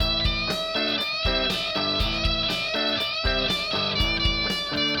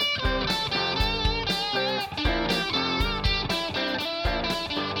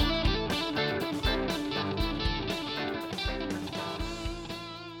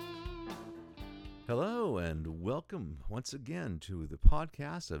Hello, and welcome once again to the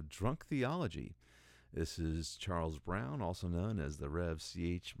podcast of Drunk Theology. This is Charles Brown, also known as the Rev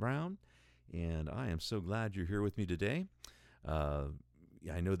C.H. Brown, and I am so glad you're here with me today. Uh,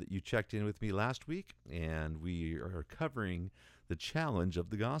 I know that you checked in with me last week, and we are covering the challenge of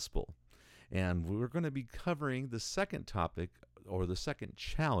the gospel. And we're going to be covering the second topic, or the second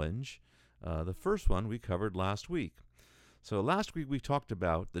challenge. The first one we covered last week. So last week we talked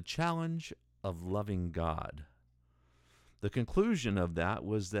about the challenge of loving God. The conclusion of that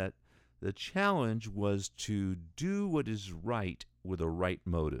was that the challenge was to do what is right with a right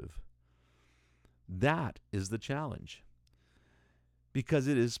motive. That is the challenge. Because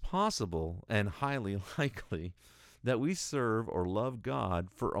it is possible and highly likely that we serve or love God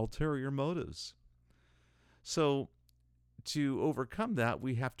for ulterior motives. So, to overcome that,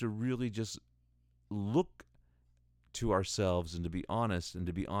 we have to really just look to ourselves and to be honest in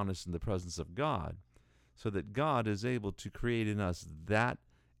the presence of God, so that God is able to create in us that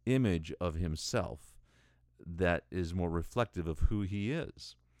image of himself that is more reflective of who he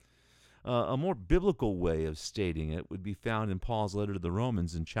is. A more biblical way of stating it would be found in Paul's letter to the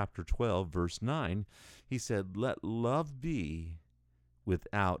Romans in chapter 12, verse 9. He said, "Let love be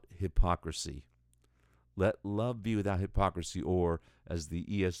without hypocrisy." Let love be without hypocrisy, or as the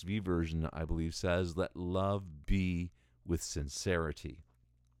ESV version, I believe, says, let love be with sincerity.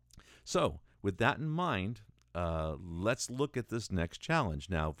 So, with that in mind, let's look at this next challenge.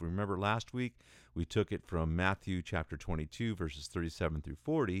 Now, if we remember last week, we took it from Matthew chapter 22, verses 37 through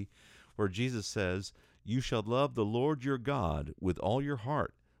 40, where Jesus says, "You shall love the Lord your God with all your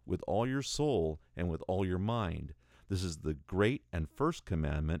heart, with all your soul, and with all your mind. This is the great and first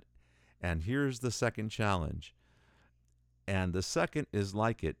commandment. And here's the second challenge. And the second is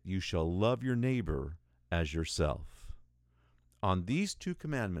like it. You shall love your neighbor as yourself." On these two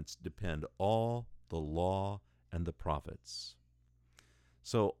commandments depend all the law and the prophets.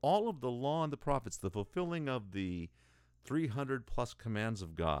 So all of the law and the prophets, the fulfilling of the 300 plus commands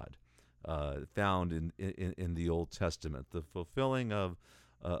of God found in the Old Testament, the fulfilling of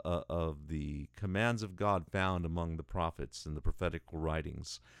the commands of God found among the prophets and the prophetical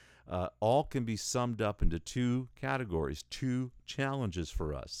writings, all can be summed up into two categories, two challenges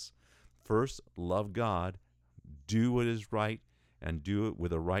for us. First, love God, do what is right, and do it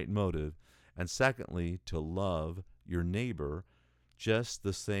with a right motive. And secondly, to love your neighbor just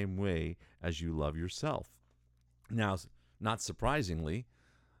the same way as you love yourself. Now, not surprisingly,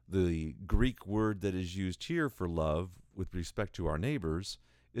 the Greek word that is used here for love with respect to our neighbors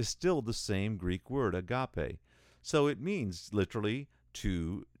is still the same Greek word, agape. So it means literally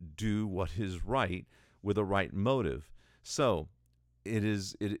to do what is right with a right motive. So it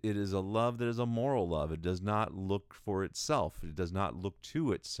is a love that is a moral love. It does not look for itself. It does not look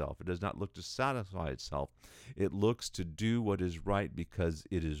to itself. It does not look to satisfy itself. It looks to do what is right because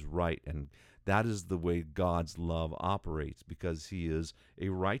it is right. And that is the way God's love operates, because he is a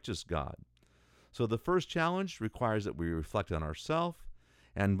righteous God. So the first challenge requires that we reflect on ourselves.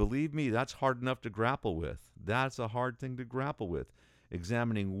 And believe me, that's hard enough to grapple with. That's a hard thing to grapple with,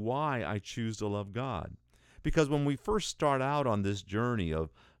 examining why I choose to love God. Because when we first start out on this journey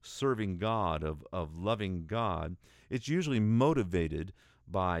of serving God, of loving God, it's usually motivated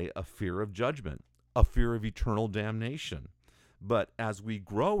by a fear of judgment, a fear of eternal damnation. But as we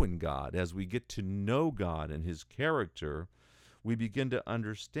grow in God, as we get to know God and his character, we begin to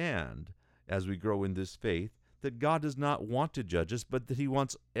understand, as we grow in this faith, that God does not want to judge us, but that he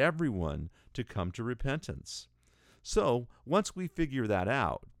wants everyone to come to repentance. So, once we figure that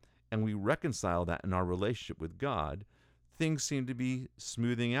out and we reconcile that in our relationship with God, things seem to be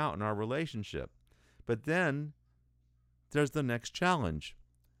smoothing out in our relationship. But then there's the next challenge.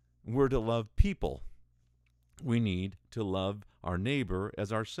 We're to love people. We need to love our neighbor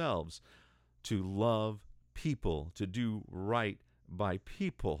as ourselves, to love people, to do right by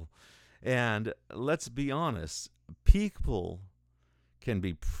people. And let's be honest, people can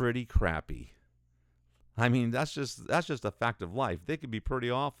be pretty crappy. I mean, that's just a fact of life. They can be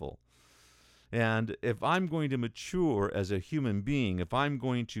pretty awful. And if I'm going to mature as a human being, if I'm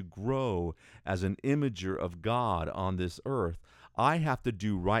going to grow as an imager of God on this earth, I have to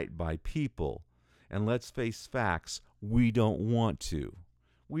do right by people. And let's face facts, we don't want to.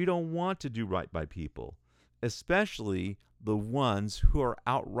 We don't want to do right by people, especially the ones who are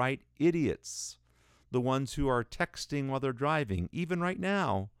outright idiots, the ones who are texting while they're driving, even right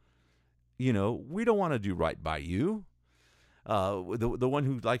now. We don't want to do right by you. The one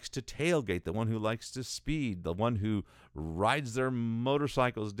who likes to tailgate, the one who likes to speed, the one who rides their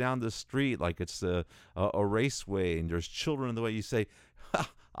motorcycles down the street like it's a raceway and there's children in the way. You say,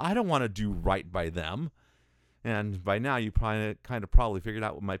 I don't want to do right by them. And by now, you probably figured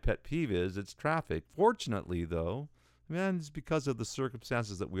out what my pet peeve is. It's traffic. Fortunately, though, man, it's because of the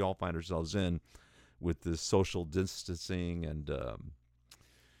circumstances that we all find ourselves in with this social distancing and,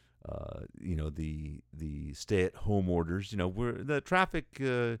 the stay-at-home orders. The traffic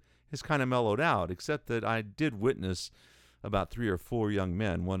has kind of mellowed out, except that I did witness about 3 or 4 young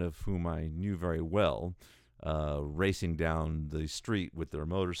men, one of whom I knew very well, racing down the street with their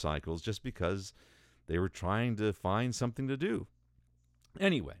motorcycles just because they were trying to find something to do.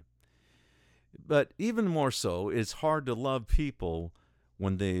 Anyway, but even more so, it's hard to love people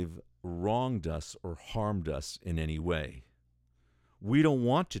when they've wronged us or harmed us in any way. We don't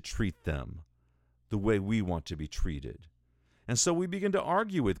want to treat them the way we want to be treated. And so we begin to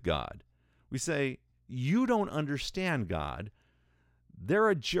argue with God. We say, you don't understand, God. They're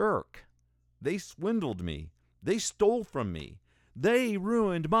a jerk. They swindled me. They stole from me. They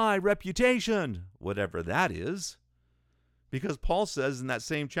ruined my reputation, whatever that is. Because Paul says in that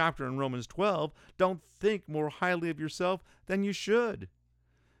same chapter in Romans 12, don't think more highly of yourself than you should.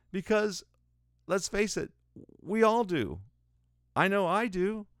 Because, let's face it, we all do. I know I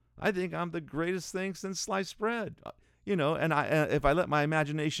do. I think I'm the greatest thing since sliced bread. And if I let my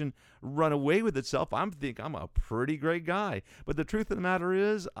imagination run away with itself, I think I'm a pretty great guy. But the truth of the matter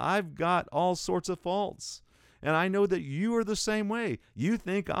is, I've got all sorts of faults. And I know that you are the same way. You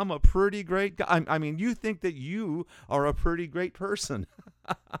think I'm a pretty great guy. You think that you are a pretty great person.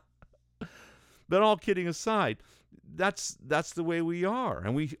 But all kidding aside, that's the way we are.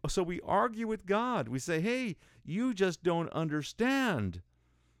 And we argue with God. We say, hey, you just don't understand.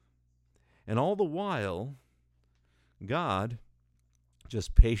 And all the while, God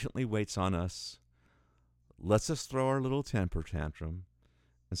just patiently waits on us, lets us throw our little temper tantrum,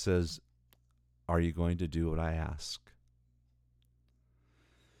 and says, are you going to do what I ask?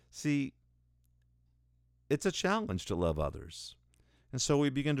 See, it's a challenge to love others. And so we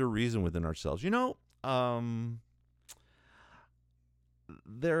begin to reason within ourselves.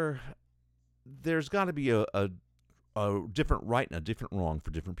 There's got to be a different right and a different wrong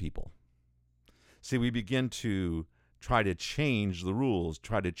for different people. See, we begin to try to change the rules,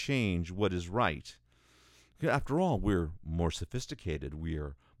 try to change what is right. After all, we're more sophisticated. We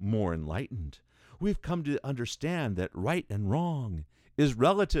are more enlightened. We've come to understand that right and wrong is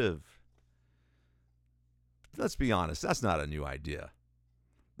relative. Let's be honest, that's not a new idea.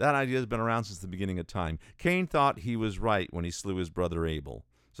 That idea has been around since the beginning of time. Cain thought he was right when he slew his brother Abel.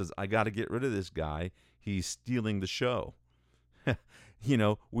 Says, I got to get rid of this guy. He's stealing the show.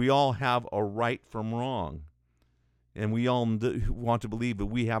 We all have a right from wrong. And we all want to believe that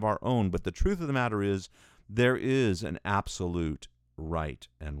we have our own. But the truth of the matter is, there is an absolute right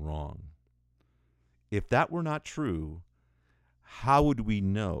and wrong. If that were not true, how would we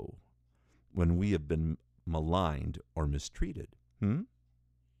know when we have been maligned or mistreated?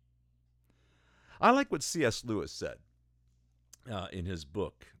 I like what C.S. Lewis said in his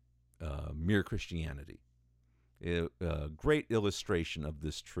book, Mere Christianity. A great illustration of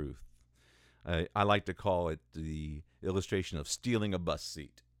this truth. I like to call it the illustration of stealing a bus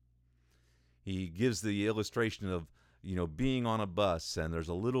seat. He gives the illustration of being on a bus, and there's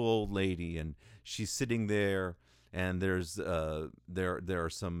a little old lady, and she's sitting there, and there's there are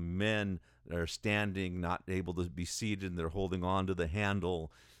some men that are standing, not able to be seated, and they're holding on to the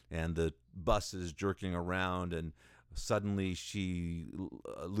handle, and the bus is jerking around, and suddenly she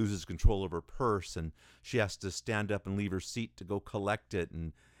loses control of her purse, and she has to stand up and leave her seat to go collect it,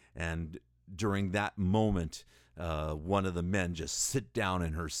 and during that moment, one of the men just sit down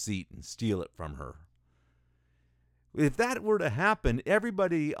in her seat and steal it from her. If that were to happen,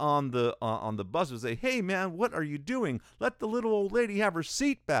 everybody on the bus would say, hey, man, what are you doing? Let the little old lady have her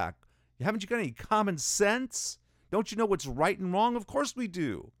seat back. Haven't you got any common sense? Don't you know what's right and wrong? Of course we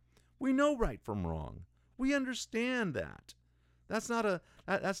do. We know right from wrong. We understand that. That's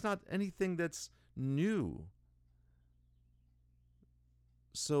not anything that's new.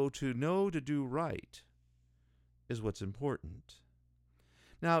 So to know to do right is what's important.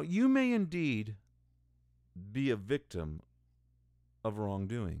 Now, you may indeed be a victim of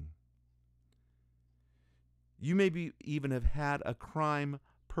wrongdoing. You may even have had a crime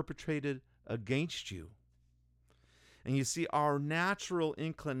perpetrated against you. And you see, our natural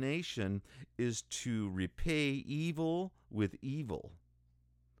inclination is to repay evil with evil.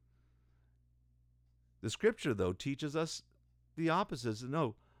 The scripture, though, teaches us the opposite.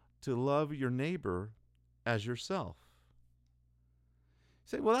 No, to love your neighbor as yourself.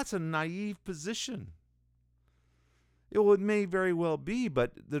 You say, well, that's a naive position. It may very well be,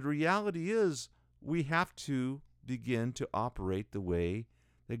 but the reality is we have to begin to operate the way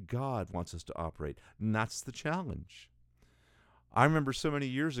that God wants us to operate. And that's the challenge. I remember so many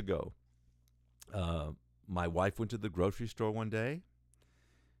years ago, my wife went to the grocery store one day,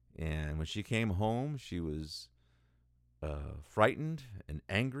 and when she came home, she was frightened and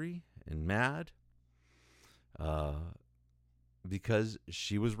angry and mad because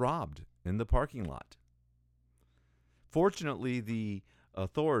she was robbed in the parking lot. Fortunately, the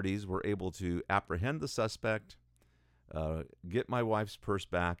authorities were able to apprehend the suspect, get my wife's purse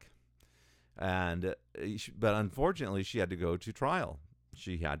back, but unfortunately, she had to go to trial.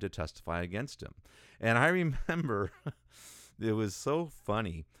 She had to testify against him. And I remember it was so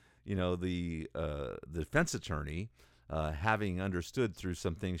funny, the defense attorney, having understood through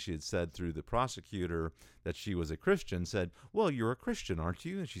some things she had said through the prosecutor that she was a Christian, said, "Well, you're a Christian, aren't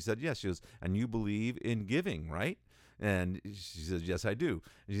you?" And she said, "Yes." She goes, "And you believe in giving, right?" And she says, "Yes, I do."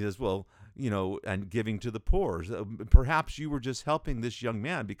 And she says, "Well, and giving to the poor. Perhaps you were just helping this young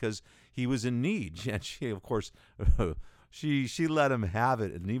man because he was in need." And she, of course, she let him have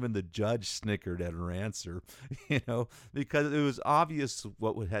it. And even the judge snickered at her answer, because it was obvious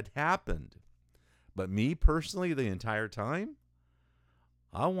what had happened. But me personally, the entire time,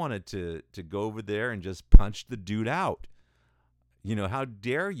 I wanted to go over there and just punch the dude out. How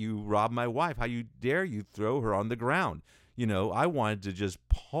dare you rob my wife? How dare you throw her on the ground? I wanted to just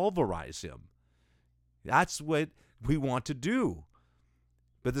pulverize him. That's what we want to do.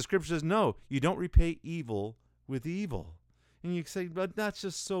 But the scripture says, no, you don't repay evil with evil. And you say, but that's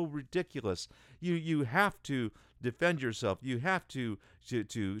just so ridiculous. You have to defend yourself. You have to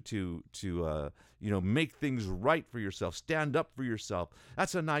make things right for yourself. Stand up for yourself.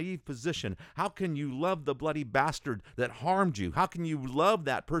 That's a naive position. How can you love the bloody bastard that harmed you? How can you love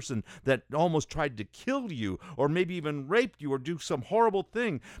that person that almost tried to kill you, or maybe even raped you, or do some horrible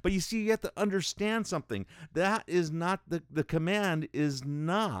thing? But you see, you have to understand something. That is not the command is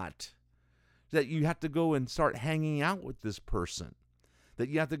not that you have to go and start hanging out with this person, that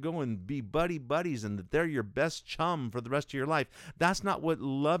you have to go and be buddies and that they're your best chum for the rest of your life. That's not what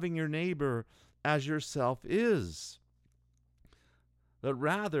loving your neighbor as yourself is. But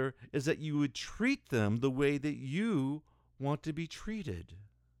rather is that you would treat them the way that you want to be treated.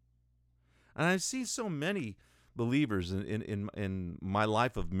 And I've seen so many believers in my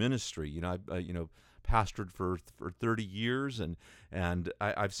life of ministry. I've pastored for 30 years, and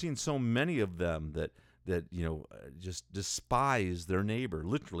I've seen so many of them that just despise their neighbor,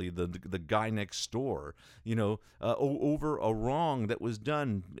 literally the guy next door, over a wrong that was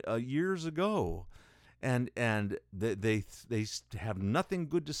done years ago, and they have nothing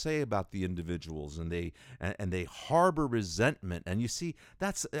good to say about the individuals, and they harbor resentment. And you see,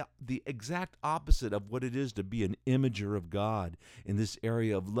 that's the exact opposite of what it is to be an imager of God in this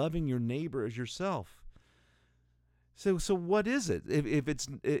area of loving your neighbor as yourself. So what is it?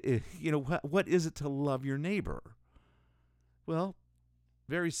 What is it to love your neighbor? Well,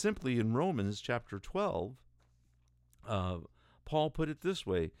 very simply, in Romans chapter 12, Paul put it this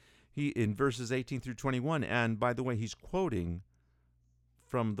way. He in verses 18 through 21, and by the way, he's quoting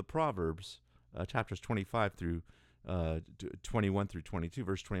from the Proverbs, chapters 25 through 21 through 22,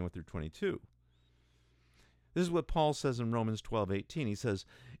 verse 21 through 22. This is what Paul says in Romans 12:18. He says,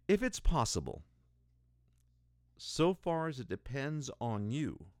 "If it's possible, so far as it depends on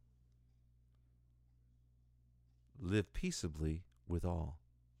you, live peaceably with all."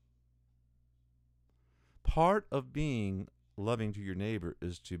 Part of being loving to your neighbor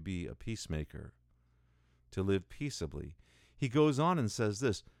is to be a peacemaker, to live peaceably. He goes on and says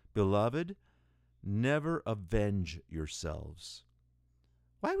this, "Beloved, never avenge yourselves."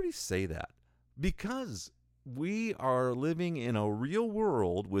 Why would he say that? Because we are living in a real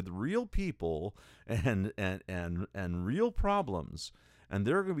world with real people and real problems, and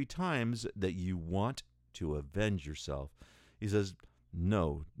there are going to be times that you want to avenge yourself. He says,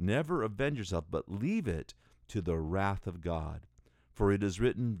 no, never avenge yourself, but leave it to the wrath of God. For it is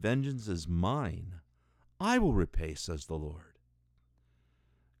written, "Vengeance is mine. I will repay," says the Lord.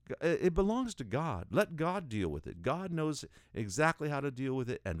 It belongs to God. Let God deal with it. God knows exactly how to deal with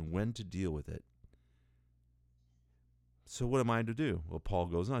it and when to deal with it. So what am I to do? Well, Paul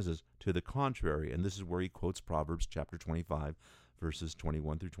goes on and says, to the contrary, and this is where he quotes Proverbs chapter 25, verses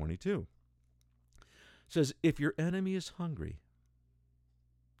 21 through 22. It says, "If your enemy is hungry,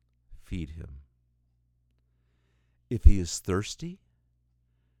 feed him. If he is thirsty,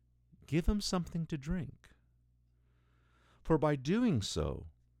 give him something to drink. For by doing so,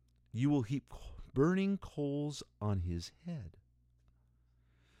 you will heap burning coals on his head.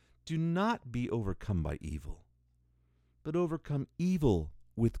 Do not be overcome by evil, but overcome evil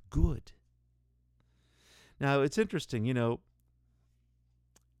with good." Now, it's interesting,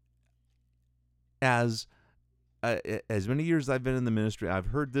 as as many years I've been in the ministry, I've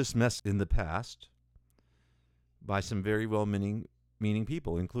heard this message in the past by some very well-meaning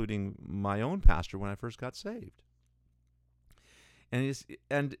people, including my own pastor when I first got saved.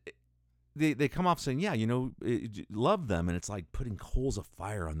 And they come off saying, yeah, love them, and it's like putting coals of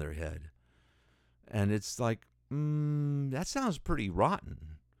fire on their head. And it's like, that sounds pretty rotten.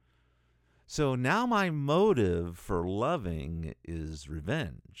 So now my motive for loving is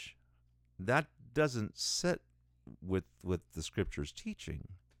revenge. That doesn't sit with the Scripture's teaching.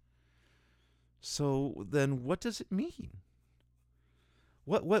 So then what does it mean?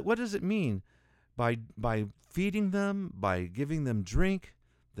 What does it mean by feeding them, by giving them drink,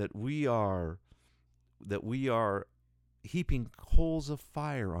 that we are heaping coals of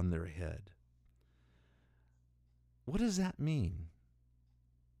fire on their head? What does that mean?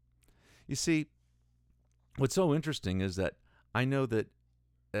 You see, what's so interesting is that I know that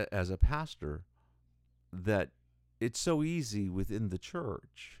as a pastor, that it's so easy within the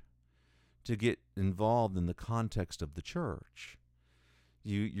church to get involved in the context of the church.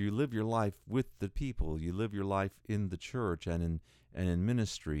 You live your life with the people. You live your life in the church and in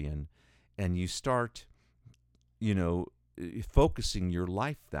ministry, and you start, focusing your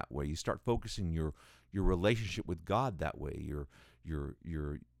life that way. You start focusing your relationship with God that way.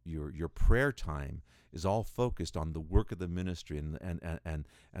 Your prayer time is all focused on the work of the ministry and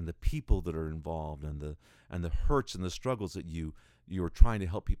the people that are involved and the hurts and the struggles that you're trying to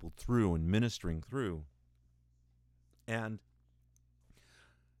help people through and ministering through. And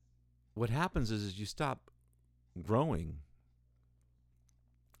what happens is you stop growing.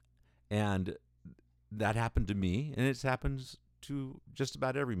 And that happened to me, and it happens to just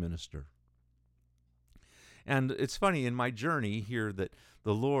about every minister. And it's funny, in my journey here, that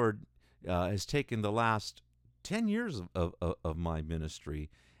the Lord has taken the last 10 years of my ministry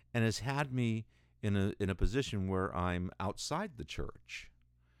and has had me in a position where I'm outside the church.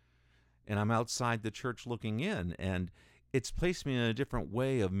 And I'm outside the church looking in. And it's placed me in a different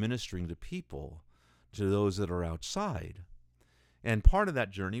way of ministering to people, to those that are outside. And part of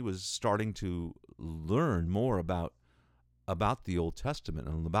that journey was starting to learn more about the Old Testament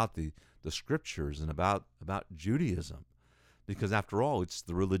and about the Scriptures and about Judaism. Because after all, it's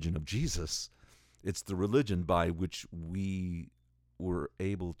the religion of Jesus. It's the religion by which we were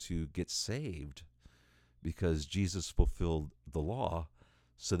able to get saved, because Jesus fulfilled the law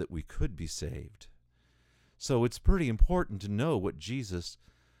so that we could be saved. So it's pretty important to know what Jesus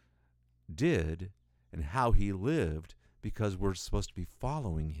did and how he lived, because we're supposed to be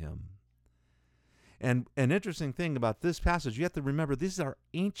following him. And an interesting thing about this passage, you have to remember, these are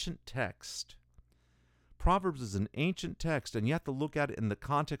ancient text. Proverbs is an ancient text, and you have to look at it in the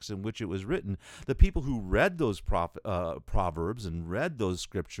context in which it was written. The people who read those Proverbs and read those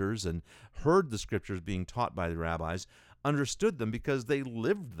scriptures and heard the scriptures being taught by the rabbis understood them because they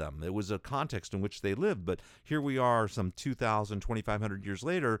lived them. It was a context in which they lived. But here we are some 2,000, 2,500 years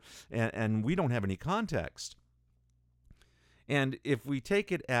later, and we don't have any context. And if we take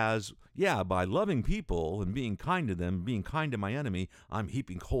it as, by loving people and being kind to them, being kind to my enemy, I'm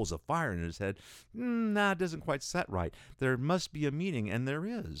heaping coals of fire in his head, it doesn't quite set right. There must be a meaning, and there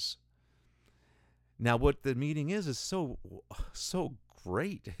is. Now, what the meaning is so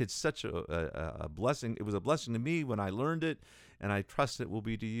great. It's such a blessing. It was a blessing to me when I learned it, and I trust it will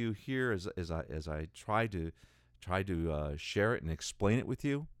be to you here as I try to share it and explain it with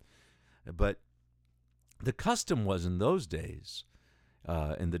you. But the custom was in those days,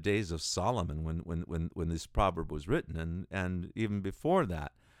 in the days of Solomon, when this proverb was written, and even before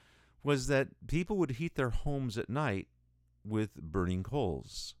that, was that people would heat their homes at night with burning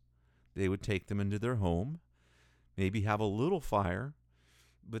coals. They would take them into their home, maybe have a little fire,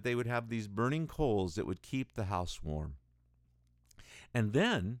 but they would have these burning coals that would keep the house warm. And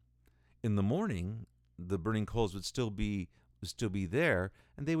then, in the morning, the burning coals would still be there,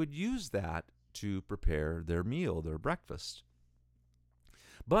 and they would use that to prepare their meal, their breakfast.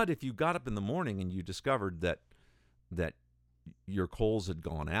 But if you got up in the morning and you discovered that your coals had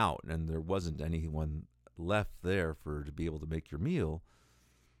gone out and there wasn't anyone left there to be able to make your meal,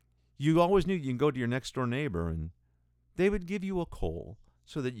 you always knew you can go to your next door neighbor and they would give you a coal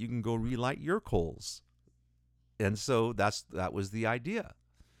so that you can go relight your coals. And so that was the idea.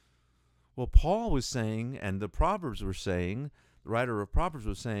 Well, Paul was saying, and the Proverbs were saying, the writer of Proverbs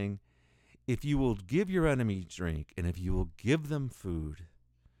was saying, if you will give your enemy drink and if you will give them food,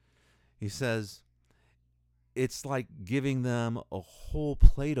 he says, it's like giving them a whole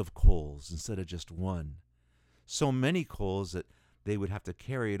plate of coals instead of just one. So many coals that they would have to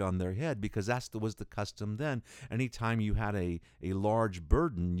carry it on their head, because was the custom then. Anytime you had a large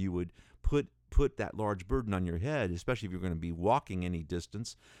burden, you would put put that large burden on your head, especially if you're going to be walking any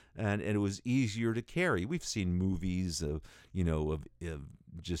distance, and it was easier to carry. We've seen movies of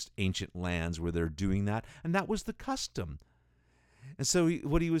just ancient lands where they're doing that, and that was the custom. And so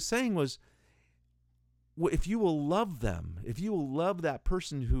what he was saying was, if you will love them, if you will love that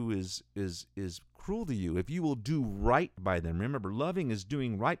person who is cruel to you, if you will do right by them, remember, loving is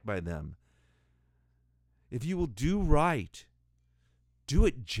doing right by them. If you will do right, do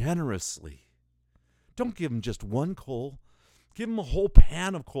it generously. Don't give them just one coal. Give them a whole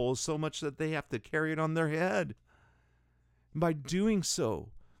pan of coals, so much that they have to carry it on their head. And by doing so,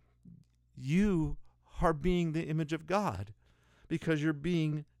 you are being the image of God, because you're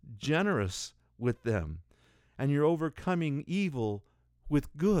being generous with them, and you're overcoming evil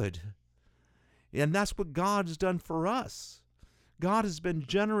with good. And that's what God has done for us. God has been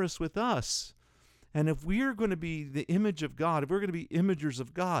generous with us. And if we're going to be the image of God, if we're going to be imagers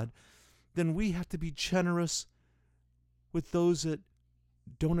of God, then we have to be generous with those that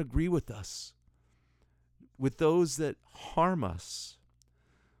don't agree with us, with those that harm us,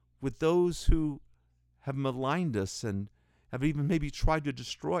 with those who have maligned us and have even maybe tried to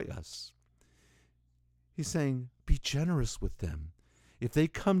destroy us. He's saying, be generous with them. If they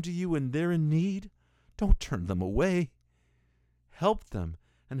come to you and they're in need, don't turn them away. Help them,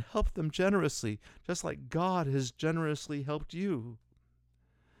 and help them generously, just like God has generously helped you.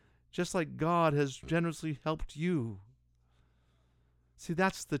 Just like God has generously helped you. See,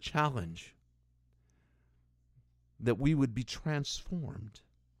 that's the challenge, that we would be transformed.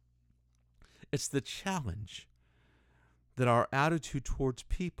 It's the challenge that our attitude towards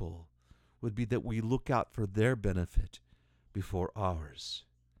people would be that we look out for their benefit before ours.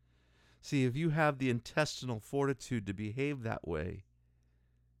 See, if you have the intestinal fortitude to behave that way,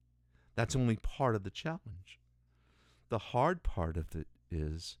 that's only part of the challenge. The hard part of it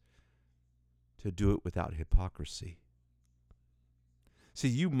is to do it without hypocrisy. See,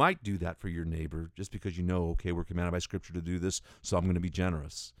 you might do that for your neighbor just because you know, okay, we're commanded by Scripture to do this, so I'm going to be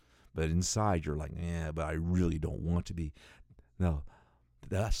generous. But inside you're like, but I really don't want to be. No,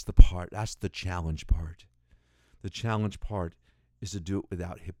 that's the part, that's the challenge part. The challenge part is to do it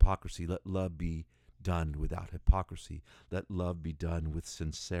without hypocrisy. Let love be done without hypocrisy. Let love be done with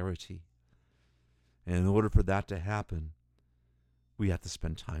sincerity. And in order for that to happen, we have to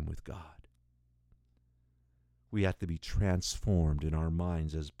spend time with God. We have to be transformed in our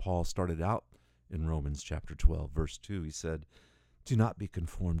minds, as Paul started out in Romans chapter 12, verse 2. He said, do not be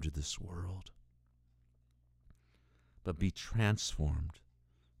conformed to this world, but be transformed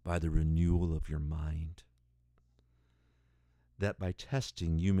by the renewal of your mind, that by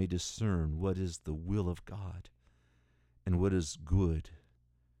testing you may discern what is the will of God and what is good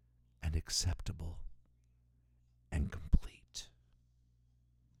and acceptable and complete.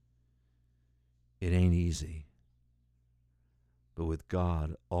 It ain't easy, but with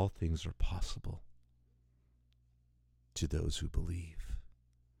God, all things are possible to those who believe.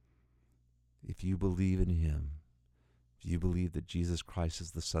 If you believe in Him, if you believe that Jesus Christ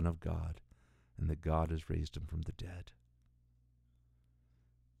is the Son of God and that God has raised Him from the dead,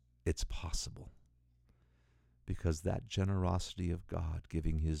 it's possible, because that generosity of God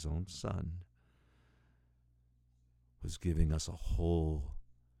giving His own Son was giving us a whole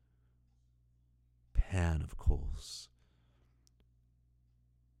pan of coals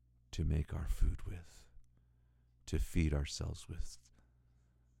to make our food with, to feed ourselves with,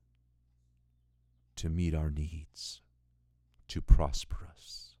 to meet our needs, to prosper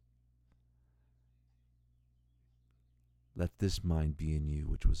us. Let this mind be in you,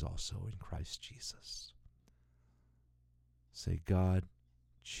 which was also in Christ Jesus. Say, God,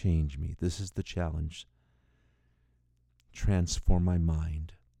 change me. This is the challenge. Transform my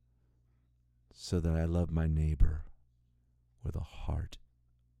mind so that I love my neighbor with a heart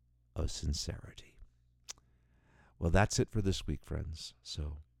of sincerity. Well, that's it for this week, friends.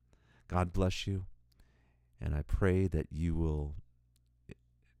 So God bless you, and I pray that you will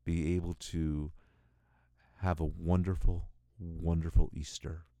be able to have a wonderful, wonderful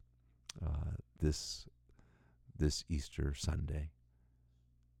Easter this Easter Sunday.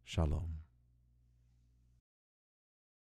 Shalom.